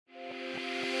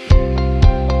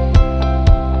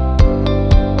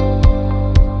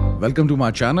welcome to my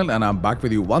channel, and I'm back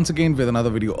with you once again with another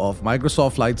video of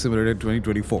Microsoft Flight Simulator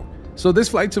 2024. So this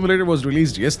flight simulator was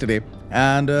released yesterday,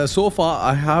 and so far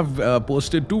I have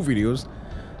posted 2 videos.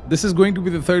 This is going to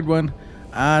be the 3rd one,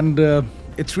 and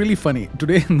it's really funny.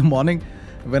 Today in the morning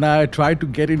when I tried to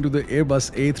get into the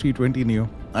Airbus A320neo,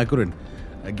 I couldn't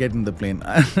get in the plane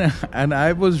and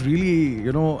I was really,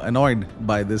 annoyed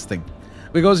by this thing,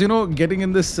 because getting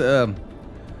in this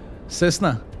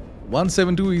Cessna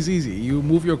 172 is easy. You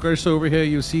move your cursor over here,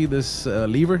 you see this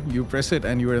lever, you press it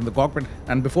and you're in the cockpit,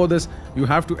 and before this you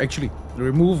have to actually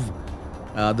remove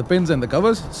the pins and the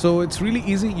covers. So it's really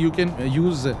easy. You can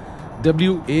use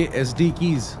WASD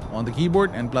keys on the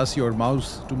keyboard and plus your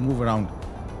mouse to move around.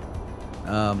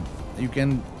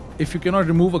 If you cannot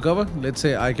remove a cover, let's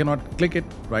say I cannot click it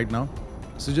right now,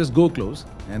 so just go close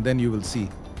and then you will see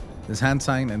this hand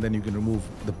sign, and then you can remove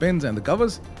the pins and the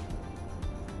covers.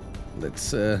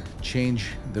 Let's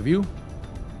change the view,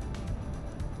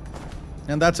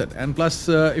 and that's it. And plus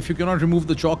if you cannot remove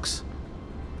the chocks,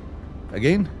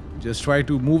 again just try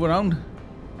to move around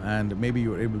and maybe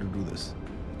you're able to do this.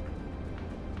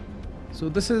 So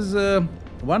this is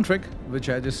one trick which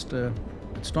I just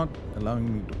it's not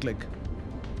allowing me to click.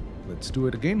 Let's do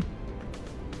it again.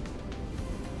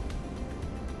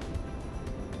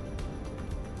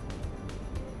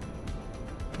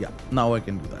 Yeah, now I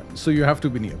can do that. So you have to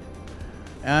be near,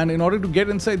 and in order to get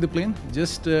inside the plane,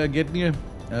 just get near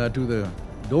to the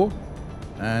door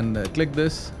and click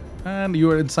this, and you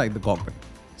are inside the cockpit.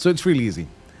 So it's really easy.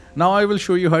 Now I will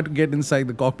show you how to get inside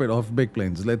the cockpit of big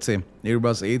planes. Let's say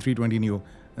Airbus A320neo,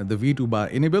 the V2 by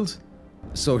Enables.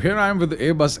 So here I am with the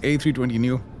Airbus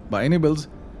A320neo by Enables,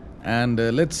 and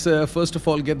let's first of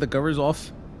all get the covers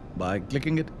off by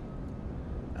clicking it,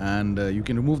 and you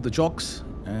can remove the chocks,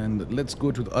 and let's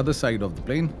go to the other side of the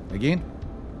plane. Again,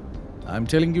 I'm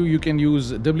telling you, you can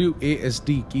use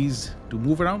WASD keys to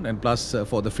move around, and plus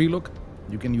for the free look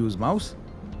you can use mouse.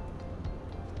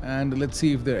 And let's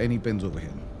see if there are any pins over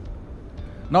here.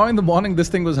 Now in the morning this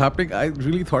thing was happening. I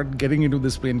really thought getting into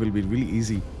this plane will be really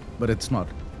easy, but it's not.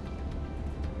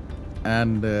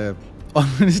 And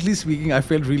honestly speaking, I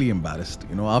felt really embarrassed.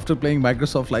 After playing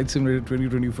Microsoft Flight Simulator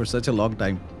 2020 for such a long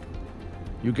time,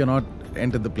 you cannot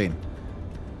enter the plane.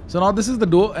 So now this is the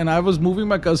door, and I was moving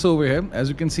my cursor over here. As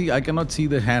you can see, I cannot see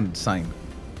the hand sign,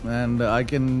 and I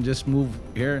can just move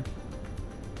here.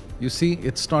 You see,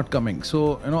 it's not coming.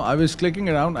 So I was clicking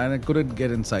around and I couldn't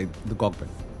get inside the cockpit.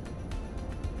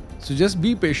 So just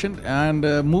be patient and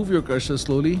move your cursor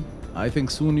slowly. I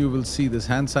think soon you will see this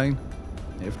hand sign.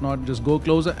 If not, just go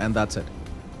closer, and that's it.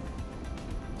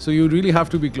 So you really have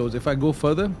to be close. If I go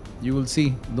further, you will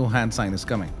see no hand sign is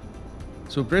coming.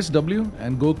 So press W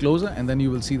and go closer, and then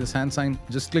you will see this hand sign.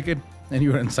 Just click it and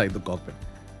you're inside the cockpit.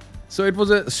 So it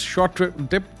was a short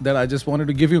tip that I just wanted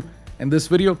to give you in this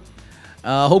video.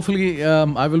 Hopefully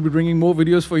I will be bringing more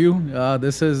videos for you.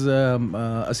 This is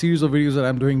a series of videos that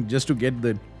I'm doing just to get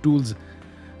the tools,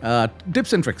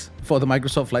 tips and tricks for the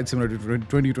Microsoft Flight Simulator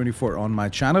 2024 on my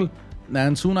channel.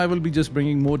 And soon I will be just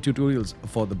bringing more tutorials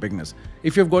for the beginners.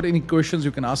 If you've got any questions,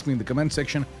 you can ask me in the comment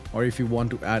section, or if you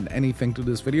want to add anything to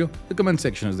this video, the comment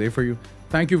section is there for you.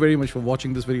 Thank you very much for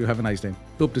watching this video. Have a nice day.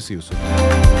 Hope to see you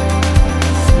soon.